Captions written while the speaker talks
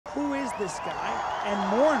who is this guy? And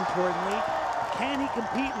more importantly, can he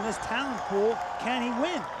compete in this talent pool? Can he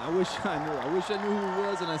win? I wish I knew. I wish I knew who he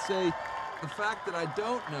was, and I say the fact that I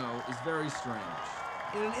don't know is very strange.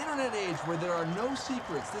 In an internet age where there are no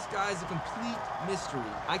secrets, this guy is a complete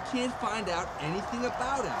mystery. I can't find out anything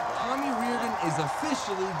about him. Tommy Reardon is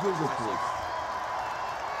officially Google-proof.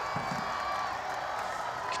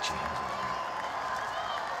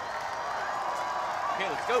 Okay,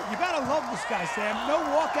 let's go. You gotta love this guy, Sam. No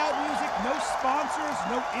walkout music, no sponsors,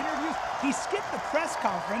 no interviews. He skipped the press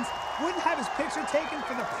conference, wouldn't have his picture taken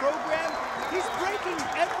for the program. He's breaking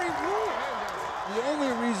every rule. The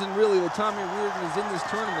only reason, really, that Tommy Reardon is in this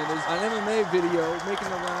tournament is an MMA video making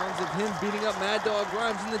the rounds of him beating up Mad Dog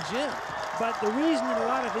Grimes in the gym. But the reason that a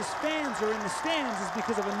lot of his fans are in the stands is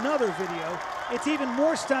because of another video. It's even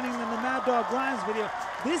more stunning than the Mad Dog Grimes video.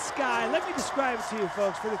 This guy, let me describe it to you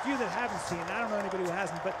folks, for the few that haven't seen it. I don't know anybody who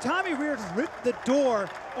hasn't, but Tommy Reardon ripped the door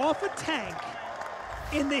off a tank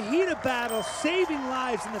in the heat of battle, saving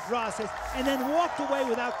lives in the process, and then walked away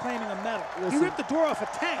without claiming a medal. Listen, he ripped the door off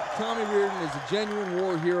a tank. Tommy Reardon is a genuine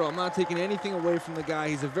war hero. I'm not taking anything away from the guy.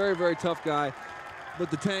 He's a very, very tough guy,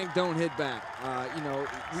 but the tank don't hit back. You know,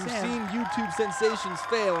 we've seen YouTube sensations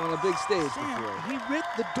fail on a big stage before. He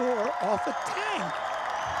ripped the door off a tank.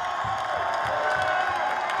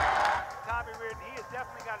 Tommy Reardon, he has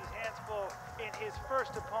definitely got his hands full in his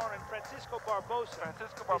first opponent, Francisco Barbosa.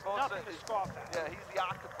 Francisco Barbosa nothing to scoff at. Yeah, he's the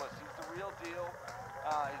octopus. He's the real deal.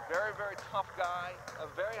 He's a very, very tough guy, a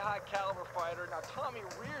very high caliber fighter. Now, Tommy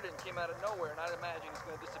Reardon came out of nowhere, and I'd imagine he's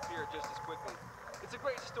going to disappear just as quickly. It's a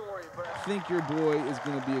great story, but I think your boy is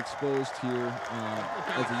going to be exposed here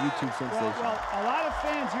as a YouTube sensation. Well, a lot of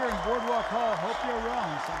fans here in Boardwalk Hall hope you're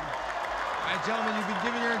wrong, son. All right, gentlemen, you've been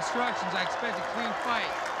given your instructions. I expect a clean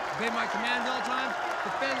fight. Obey my commands all the time.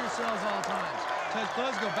 Defend yourselves all the time. Touch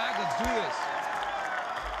close, go back. Let's do this.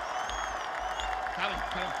 Cut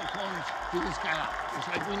up the corners. Do this guy out. Just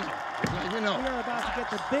like we know. Just like we know. We are about to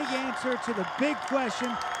get the big answer to the big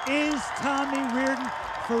question. Is Tommy Reardon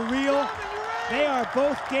for real? They are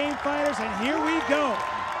both game fighters, and here we go.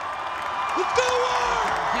 Let's go!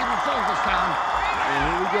 Keep him focused, Tom. And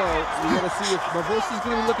here we go. We got to see if Barbosa's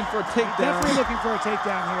going to be looking for a takedown. Definitely looking for a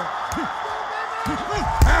takedown here.